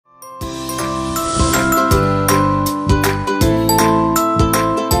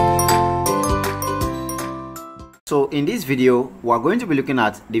in this video, we're going to be looking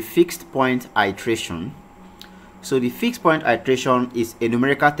at the fixed point iteration. So the fixed point iteration is a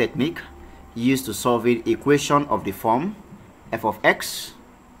numerical technique used to solve an equation of the form f of x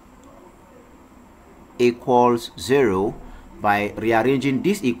equals 0 by rearranging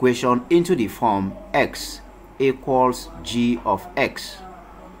this equation into the form x equals g of x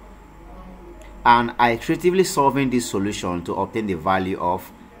and iteratively solving this solution to obtain the value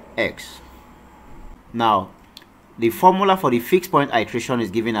of x. Now, the formula for the fixed point iteration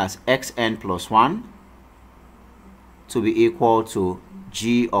is given as xn plus 1 to be equal to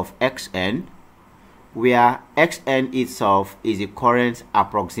g of xn, where xn itself is the current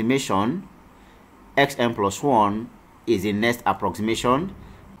approximation, xn plus 1 is the next approximation,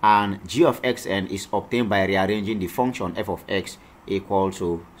 and g of xn is obtained by rearranging the function f of x equal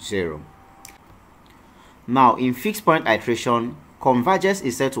to 0. Now, in fixed point iteration, convergence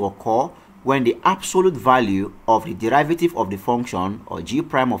is said to occur when the absolute value of the derivative of the function, or g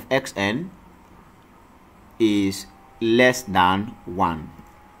prime of xn, is less than 1.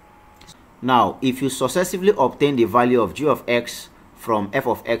 Now, if you successively obtain the value of g of x from f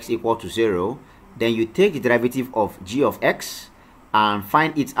of x equal to 0, then you take the derivative of g of x and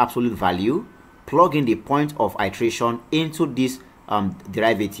find its absolute value, plug in the point of iteration into this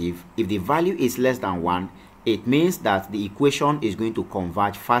derivative. If the value is less than 1, it means that the equation is going to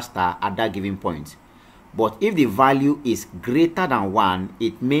converge faster at that given point. But if the value is greater than 1,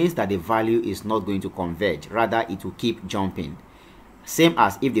 it means that the value is not going to converge, rather it will keep jumping. Same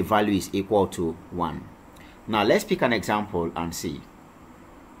as if the value is equal to 1. Now let's pick an example and see.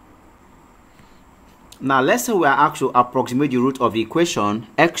 Now let's say we are asked to approximate the root of the equation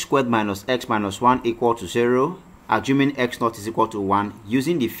x squared minus x minus 1 equal to 0, assuming x naught is equal to 1,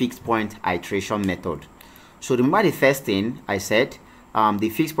 using the fixed point iteration method. So remember the first thing I said, the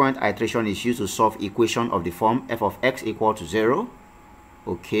fixed point iteration is used to solve equation of the form f of x equal to 0,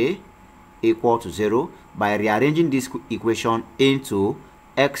 okay, equal to 0, by rearranging this equation into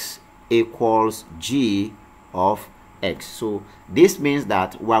x equals g of x. So this means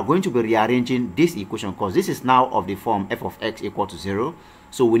that we are going to be rearranging this equation because this is now of the form f of x equal to 0.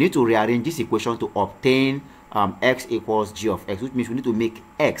 So we need to rearrange this equation to obtain x equals g of x, which means we need to make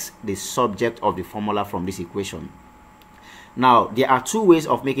x the subject of the formula from this equation. Now, there are two ways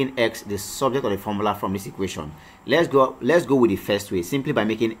of making x the subject of the formula from this equation. Let's go with the first way, simply by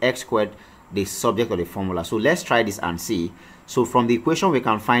making x squared the subject of the formula. So let's try this and see. So from the equation, we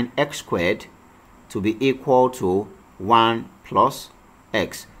can find x squared to be equal to 1 plus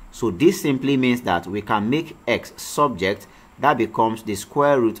x. So this simply means that we can make x subject. That becomes the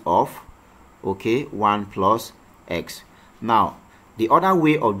square root of, okay, 1 plus x. Now, the other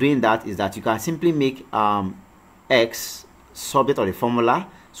way of doing that is that you can simply make x subject of the formula.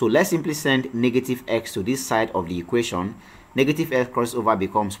 So let's simply send negative x to this side of the equation. Negative x crosses over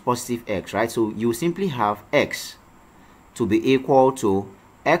becomes positive x, right? So you simply have x to be equal to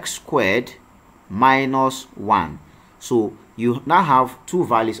x squared minus 1. So you now have two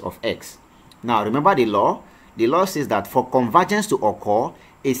values of x. Now remember the law. The law says that for convergence to occur,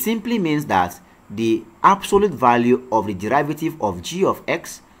 it simply means that the absolute value of the derivative of g of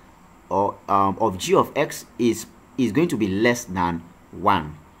x or of g of x is going to be less than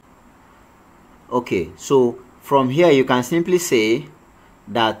 1. Okay, so from here you can simply say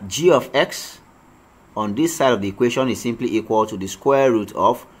that g of x on this side of the equation is simply equal to the square root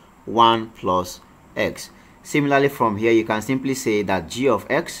of 1 plus x. Similarly, from here you can simply say that g of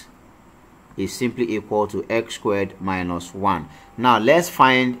x is simply equal to x squared minus 1. Now let's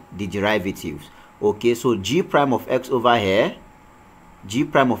find the derivatives. Okay, so g prime of x over here, g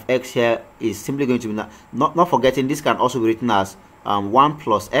prime of x here is simply going to be, not forgetting this can also be written as 1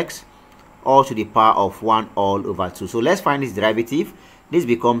 plus x all to the power of 1 all over 2. So let's find this derivative. This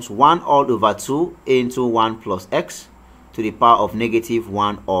becomes 1 all over 2 into 1 plus x to the power of negative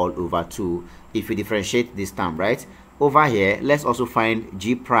 1 all over 2 if you differentiate this term, right? Over here, let's also find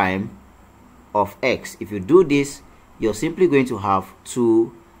g prime of x. If you do this, you're simply going to have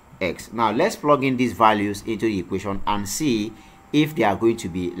 2x. Now let's plug in these values into the equation and see if they are going to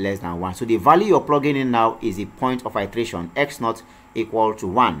be less than 1. So the value you're plugging in now is the point of iteration, x naught equal to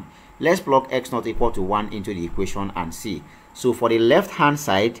 1. Let's plug x naught equal to 1 into the equation and see. So for the left hand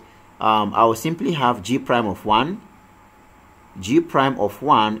side, I will simply have g prime of 1. G prime of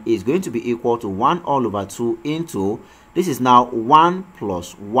 1 is going to be equal to 1 all over 2 into, this is now 1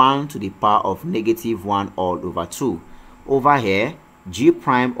 plus 1 to the power of negative 1 all over 2. Over here, g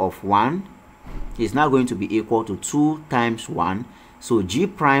prime of 1 is now going to be equal to 2 times 1. So g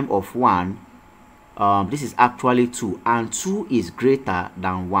prime of 1 this is actually 2, and 2 is greater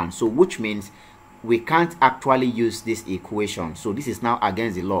than 1, so which means we can't actually use this equation. So this is now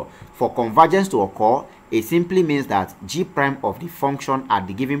against the law. For convergence to occur, it simply means that g prime of the function at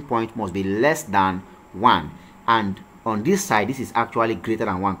the given point must be less than 1. And on this side, this is actually greater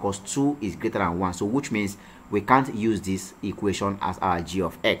than 1 because 2 is greater than 1. So which means we can't use this equation as our g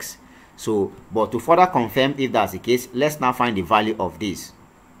of x. So, but to further confirm if that's the case, let's now find the value of this.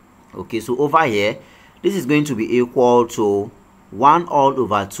 Okay, so over here, this is going to be equal to 1 all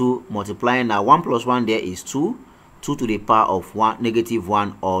over 2 multiplying now 1 plus 1 there is 2 to the power of 1 negative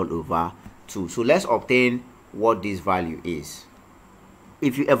 1 all over 2. So let's obtain what this value is.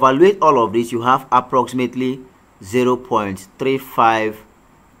 If you evaluate all of this, you have approximately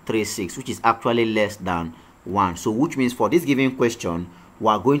 0.3536, which is actually less than 1. So which means for this given question, we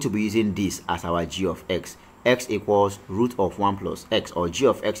are going to be using this as our g of x. X equals root of 1 plus x, or g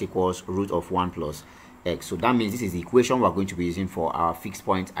of x equals root of 1 plus x. So that means this is the equation we are going to be using for our fixed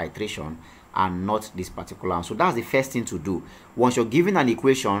point iteration and not this particular one. So that's the first thing to do. Once you're given an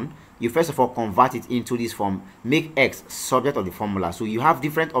equation, you first of all convert it into this form, make x subject of the formula. So you have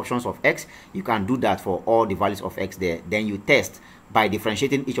different options of x. You can do that for all the values of x there. Then you test by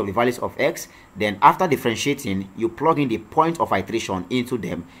differentiating each of the values of x. Then after differentiating, you plug in the point of iteration into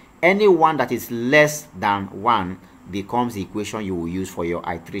them. Any one that is less than 1 becomes the equation you will use for your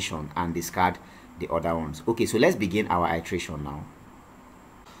iteration and discard the other ones. Okay, so let's begin our iteration now.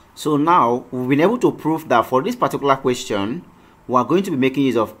 So now we've been able to prove that for this particular question, we are going to be making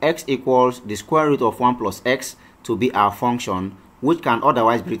use of x equals the square root of 1 plus x to be our function, which can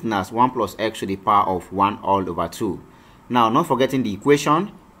otherwise be written as 1 plus x to the power of 1 all over 2. Now, not forgetting the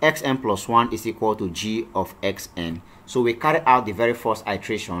equation, xn plus 1 is equal to g of xn. So we carry out the very first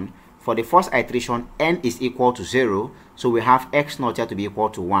iteration. For the first iteration, n is equal to 0, so we have x naught here to be equal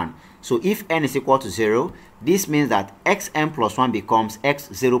to 1. So if n is equal to 0, this means that xn plus 1 becomes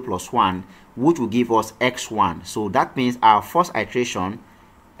x0 plus 1, which will give us x1. So that means our first iteration,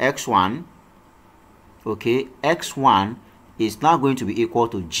 x1, okay, x1 is now going to be equal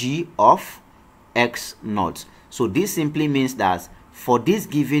to g of x naught. So this simply means that for this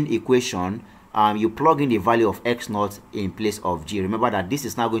given equation, you plug in the value of x naught in place of g. Remember that this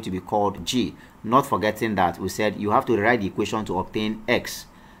is now going to be called g. Not forgetting that we said you have to rewrite the equation to obtain x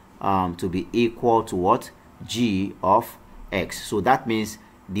to be equal to what? G of x. So that means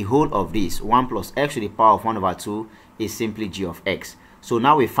the whole of this 1 plus x to the power of 1 over 2 is simply g of x. So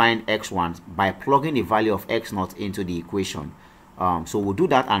now we find x1 by plugging the value of x naught into the equation. So we'll do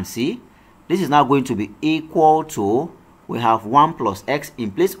that and see. This is now going to be equal to, we have 1 plus x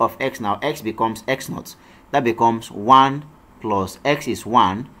in place of x. Now x becomes x naught. That becomes 1 plus x is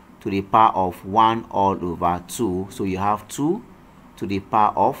 1 to the power of 1 all over 2. So you have 2 to the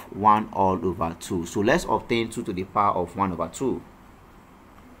power of 1 all over 2. So let's obtain 2 to the power of 1 over 2.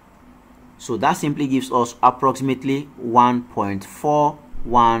 So that simply gives us approximately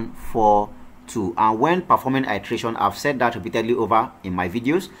 1.4142. And when performing iteration, I've said that repeatedly over in my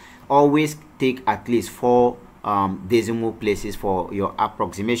videos, always take at least 4 decimal places for your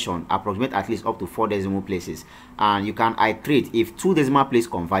approximation. Approximate at least up to 4 decimal places, and you can iterate. If 2 decimal place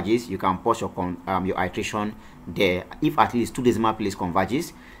converges, you can pause your iteration there. If at least 2 decimal place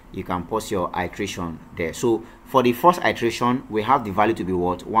converges, you can pause your iteration there. So for the first iteration, we have the value to be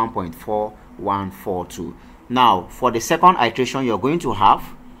what? 1.4142. Now for the second iteration, you're going to have,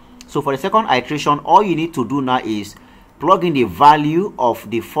 so for the second iteration, all you need to do now is plug in the value of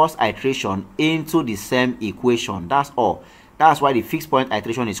the first iteration into the same equation. That's all. That's why the fixed point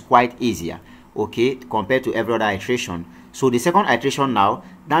iteration is quite easier, okay, compared to every other iteration. So the second iteration now,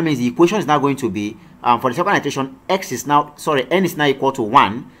 that means the equation is now going to be, for the second iteration, n is now equal to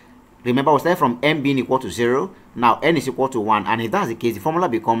 1. Remember, we started from n being equal to 0. Now n is equal to 1. And if that's the case, the formula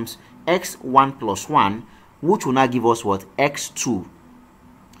becomes x1 plus 1, which will now give us what? x2.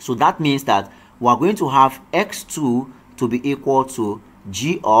 So that means that we are going to have x2 to be equal to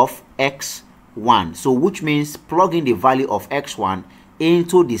g of x1. So which means plug in the value of x1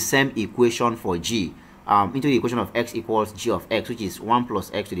 into the same equation for g, into the equation of x equals g of x, which is 1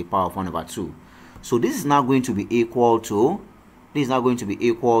 plus x to the power of 1 over 2. So this is now going to be equal to,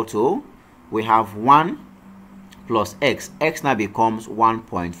 we have 1 plus x. X now becomes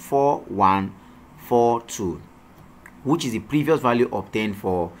 1.4142, which is the previous value obtained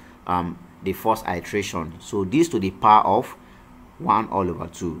for the first iteration. So this to the power of 1 all over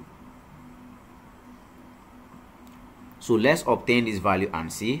 2. So let's obtain this value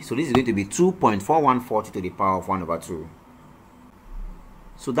and see. So this is going to be 2.4140 to the power of 1 over 2.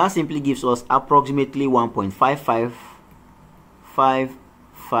 So that simply gives us approximately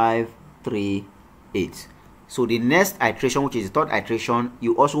 1.555538. So the next iteration, which is the third iteration,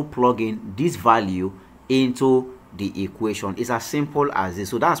 you also plug in this value into the equation. It's as simple as this.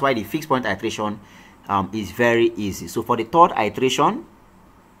 So that's why the fixed point iteration is very easy. So for the third iteration,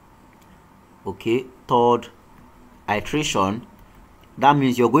 okay, third iteration, that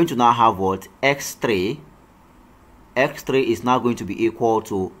means you're going to now have what? X3 is now going to be equal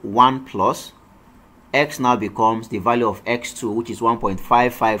to 1 plus x now becomes the value of x2, which is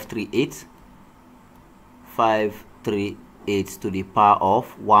 1.5538 to the power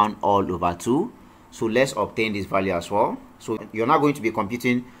of 1 all over 2. So let's obtain this value as well. So you're now going to be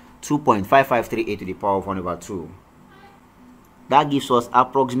computing 2.5538 to the power of 1 over 2. That gives us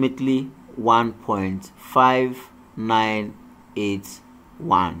approximately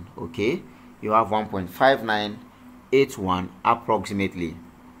 1.5981. Okay, you have 1.5981 approximately.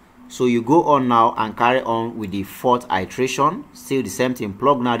 So you go on now and carry on with the fourth iteration. Still the same thing,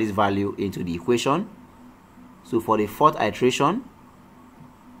 plug now this value into the equation. So for the fourth iteration,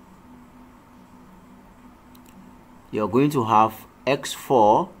 you're going to have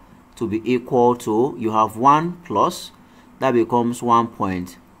x4 to be equal to, you have 1 plus, that becomes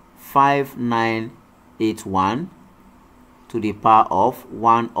 1.5981 to the power of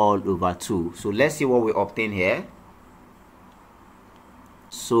 1 all over 2. So let's see what we obtain here.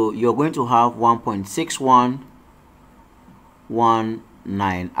 So you're going to have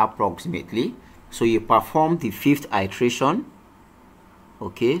 1.6119 approximately. So you perform the fifth iteration.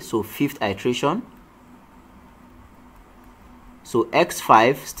 Okay, so fifth iteration. So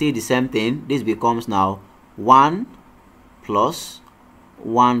x5, still the same thing. This becomes now 1 plus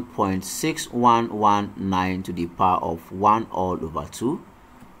 1.6119 to the power of 1 all over 2.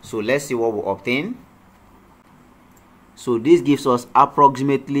 So let's see what we obtain. So this gives us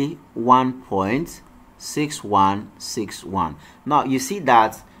approximately 1.6161. Now you see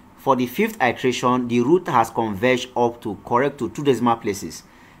that for the fifth iteration, the root has converged up to correct to 2 decimal places.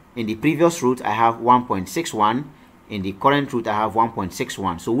 In the previous root, I have 1.61. In the current root, I have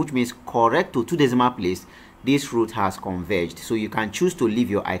 1.61. So which means correct to 2 decimal place, this root has converged. So you can choose to leave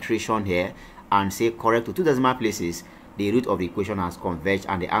your iteration here and say correct to 2 decimal places, the root of the equation has converged,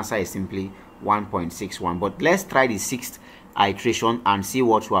 and the answer is simply 1.61. But let's try the sixth iteration and see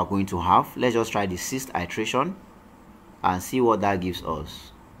what we are going to have. Let's just try the sixth iteration and see what that gives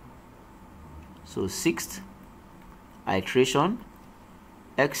us. So sixth iteration,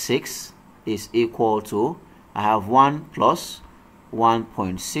 x6 is equal to, I have 1 plus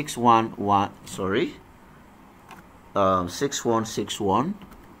 1.611, sorry, 6161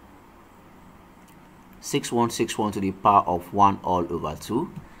 to the power of 1 all over 2.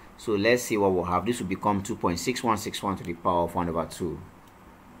 So let's see what we'll have. This will become 2.6161 to the power of 1 over 2.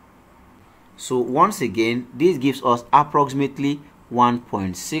 So once again, this gives us approximately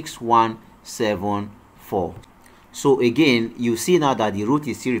 1.6174. So again, you see now that the root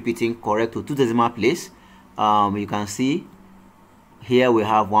is still repeating correct to 2 decimal place. You can see here we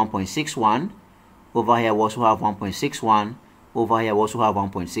have 1.61. Over here we also have 1.61. Over here we also have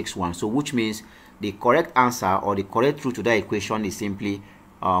 1.61. So which means the correct answer or the correct root to that equation is simply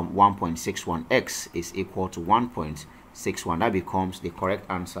 1.61. X is equal to 1.61. That becomes the correct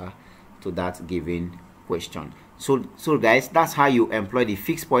answer to that given question. So guys, that's how you employ the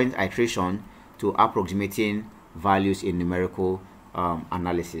fixed point iteration to approximating values in numerical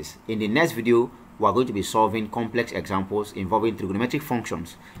analysis. In the next video, we are going to be solving complex examples involving trigonometric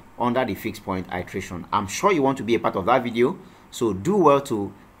functions under the fixed point iteration. I'm sure you want to be a part of that video, so do well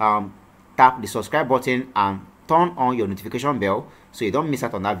to tap the subscribe button and turn on your notification bell so you don't miss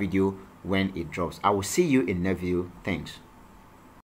out on that video when it drops. I will see you in the next video. Thanks.